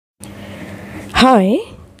Hi,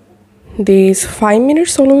 this 5-minute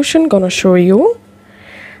solution gonna show you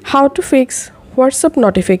how to fix WhatsApp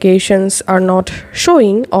notifications are not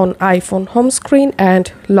showing on iPhone home screen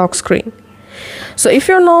and lock screen. So if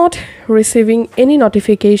you're not receiving any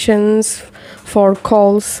notifications for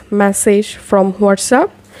calls, message from WhatsApp,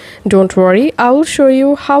 don't worry, I will show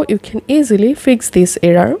you how you can easily fix this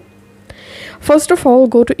error. First of all,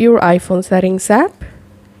 go to your iPhone settings app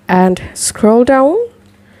and scroll down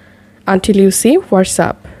until you see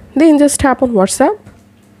WhatsApp. Then just tap on WhatsApp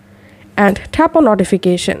and tap on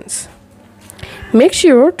notifications. Make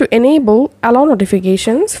sure to enable allow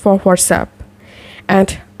notifications for WhatsApp.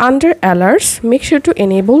 And under alerts, make sure to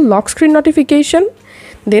enable lock screen notification,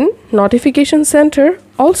 then notification center,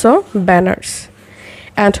 also banners.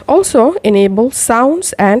 And also enable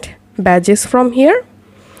sounds and badges from here.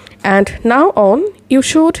 And now on, you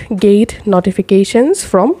should get notifications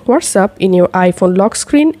from WhatsApp in your iPhone lock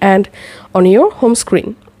screen and on your home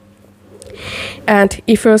screen. And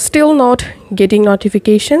if you're still not getting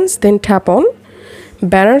notifications, then tap on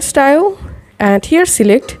banner style and here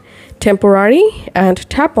select temporary and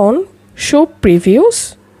tap on show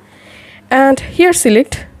previews and here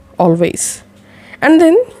select always and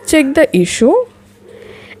then check the issue.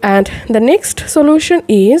 And the next solution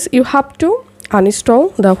is you have to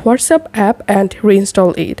uninstall the WhatsApp app and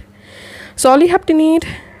reinstall it. So all you have to need,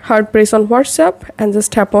 hard press on WhatsApp and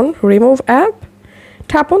just tap on remove app,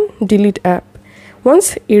 tap on delete app.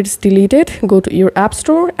 Once it's deleted, go to your app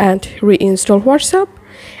store and reinstall WhatsApp.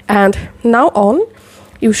 And now on,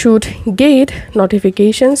 you should get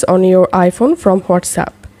notifications on your iPhone from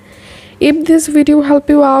WhatsApp. If this video helped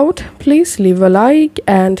you out, please leave a like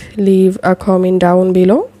and leave a comment down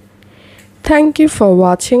below. Thank you for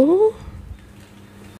watching.